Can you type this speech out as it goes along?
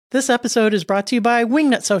This episode is brought to you by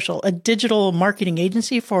Wingnut Social, a digital marketing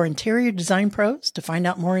agency for interior design pros. To find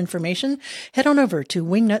out more information, head on over to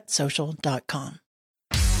wingnutsocial.com.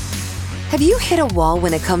 Have you hit a wall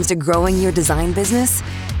when it comes to growing your design business?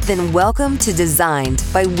 Then welcome to Designed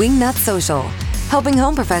by Wingnut Social, helping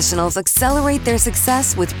home professionals accelerate their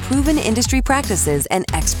success with proven industry practices and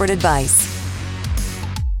expert advice.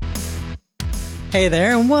 Hey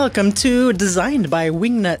there, and welcome to Designed by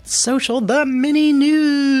Wingnut Social, the mini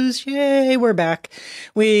news. Yay, we're back.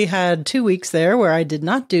 We had 2 weeks there where I did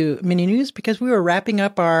not do mini news because we were wrapping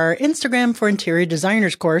up our Instagram for Interior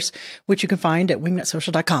Designers course, which you can find at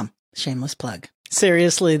wingnutsocial.com. Shameless plug.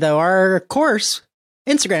 Seriously, though, our course,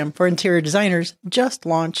 Instagram for Interior Designers, just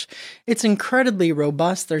launched. It's incredibly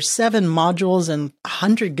robust. There's 7 modules and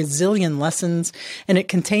 100 gazillion lessons, and it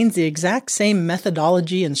contains the exact same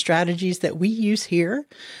methodology and strategies that we use here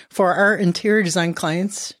for our interior design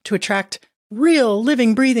clients to attract real,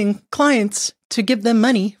 living, breathing clients to give them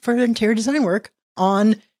money for interior design work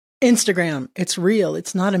on Instagram. It's real.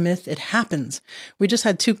 It's not a myth. It happens. We just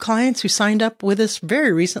had 2 clients who signed up with us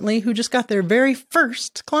very recently who just got their very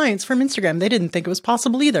first clients from Instagram. They didn't think it was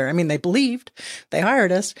possible either. I mean, they believed, they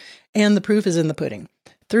hired us, and the proof is in the pudding.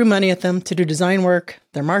 Threw money at them to do design work.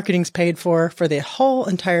 Their marketing's paid for the whole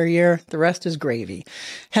entire year. The rest is gravy.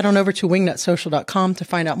 Head on over to wingnutsocial.com to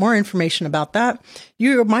find out more information about that.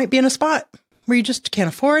 You might be in a spot where you just can't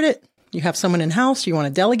afford it. You have someone in-house. You want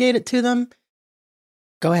to delegate it to them.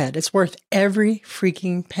 Go ahead. It's worth every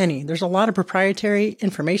freaking penny. There's a lot of proprietary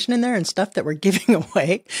information in there and stuff that we're giving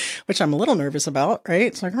away, which I'm a little nervous about, right?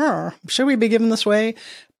 It's like, should we be giving this away?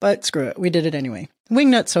 But screw it. We did it anyway.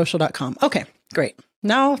 Wingnutsocial.com. Okay, great.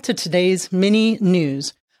 Now to today's mini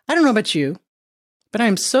news. I don't know about you, but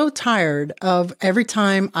I'm so tired of every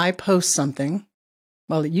time I post something.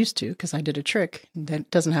 Well, it used to because I did a trick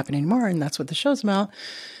that doesn't happen anymore. And that's what the show's about.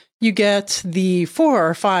 You get the 4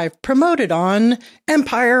 or 5 promoted on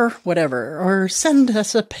Empire, whatever, or send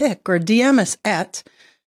us a pic or DM us at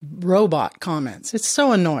robot comments. It's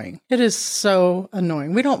so annoying. It is so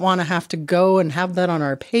annoying. We don't want to have to go and have that on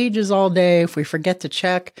our pages all day if we forget to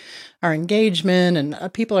check our engagement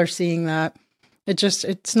and people are seeing that.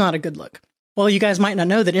 It's not a good look. Well, you guys might not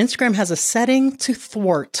know that Instagram has a setting to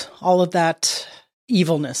thwart all of that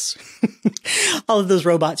evilness. All of those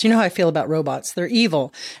robots. You know how I feel about robots. They're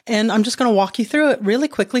evil. And I'm just going to walk you through it really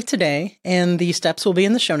quickly today. And the steps will be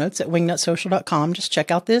in the show notes at wingnutsocial.com. Just check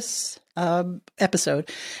out this episode.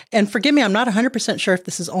 And forgive me, I'm not 100% sure if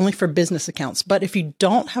this is only for business accounts. But if you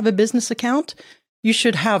don't have a business account, you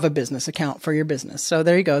should have a business account for your business. So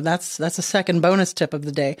there you go. That's a second bonus tip of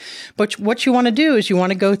the day. But what you want to do is you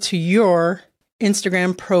want to go to your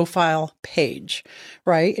Instagram profile page,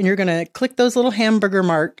 right? And you're going to click those little hamburger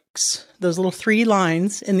marks, those little 3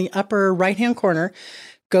 lines in the upper right-hand corner,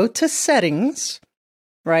 go to settings,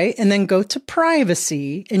 right? And then go to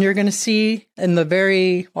privacy. And you're going to see in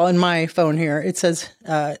in my phone here, it says,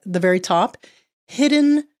 the very top,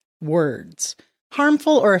 hidden words,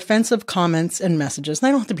 harmful or offensive comments and messages. They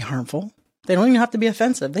don't have to be harmful. They don't even have to be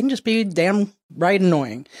offensive. They can just be damn right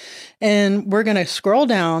annoying. And we're going to scroll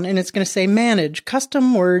down and it's going to say manage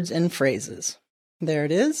custom words and phrases. There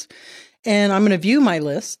it is. And I'm going to view my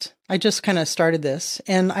list. I just kind of started this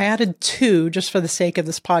and I added 2 just for the sake of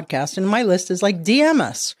this podcast. And my list is like DM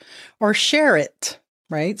us or share it,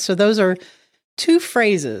 right? So those are 2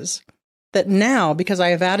 phrases that now, because I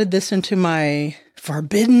have added this into my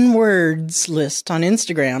forbidden words list on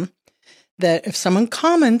Instagram, that if someone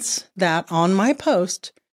comments that on my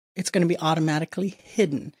post, it's going to be automatically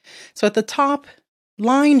hidden. So at the top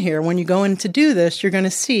line here, when you go in to do this, you're going to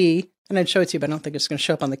see, and I'd show it to you, but I don't think it's going to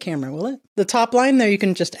show up on the camera, will it? The top line there, you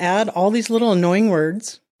can just add all these little annoying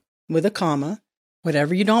words with a comma,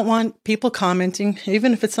 whatever you don't want people commenting,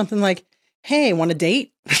 even if it's something like, hey, want a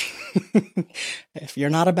date? If you're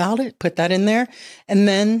not about it, put that in there. And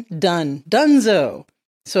then done. Donezo.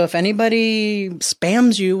 So if anybody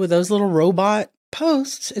spams you with those little robot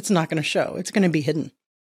posts, it's not going to show. It's going to be hidden.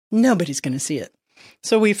 Nobody's going to see it.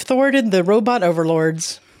 So we've thwarted the robot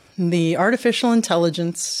overlords. The artificial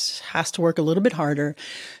intelligence has to work a little bit harder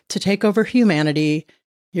to take over humanity.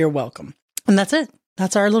 You're welcome. And that's it.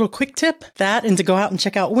 That's our little quick tip. That and to go out and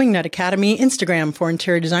check out Wingnut Academy Instagram for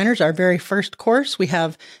interior designers, our very first course. We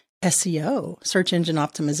have SEO, search engine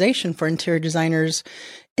optimization for interior designers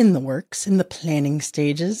in the works, in the planning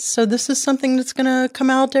stages. So this is something that's going to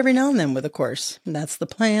come out every now and then with a course. And that's the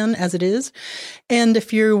plan as it is. And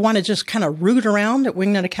if you want to just kind of root around at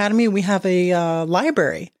Wingnut Academy, we have a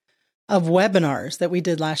library of webinars that we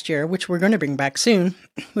did last year, which we're going to bring back soon.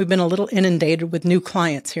 We've been a little inundated with new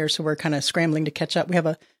clients here, so we're kind of scrambling to catch up. We have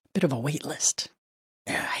a bit of a wait list.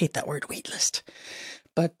 I hate that word, wait list.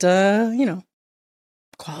 But,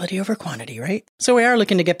 quality over quantity, right? So we are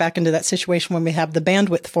looking to get back into that situation when we have the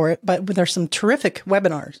bandwidth for it, but there's some terrific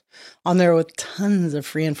webinars on there with tons of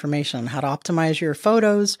free information on how to optimize your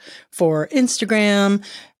photos for Instagram,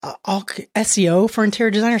 all SEO for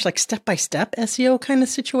interior designers, like step-by-step SEO kind of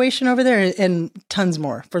situation over there, and tons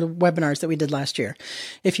more for the webinars that we did last year.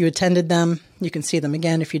 If you attended them, you can see them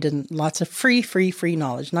again. If you didn't, lots of free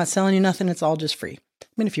knowledge. Not selling you nothing. It's all just free. I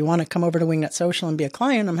mean, if you want to come over to Wingnut Social and be a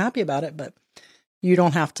client, I'm happy about it, but you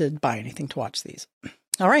don't have to buy anything to watch these.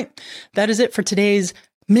 All right. That is it for today's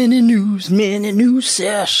mini news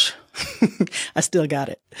sesh. I still got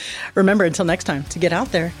it. Remember, until next time, to get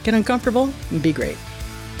out there, get uncomfortable, and be great.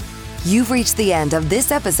 You've reached the end of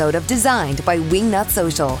this episode of Designed by Wingnut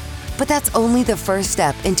Social. But that's only the first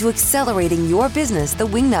step into accelerating your business the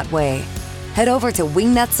Wingnut way. Head over to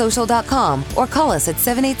wingnutsocial.com or call us at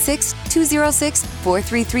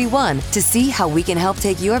 786-206-4331 to see how we can help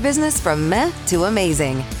take your business from meh to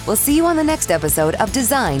amazing. We'll see you on the next episode of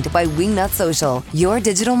Designed by Wingnut Social, your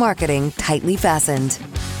digital marketing tightly fastened.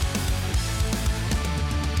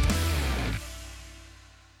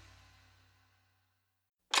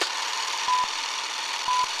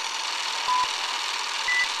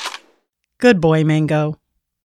 Good boy, Mango.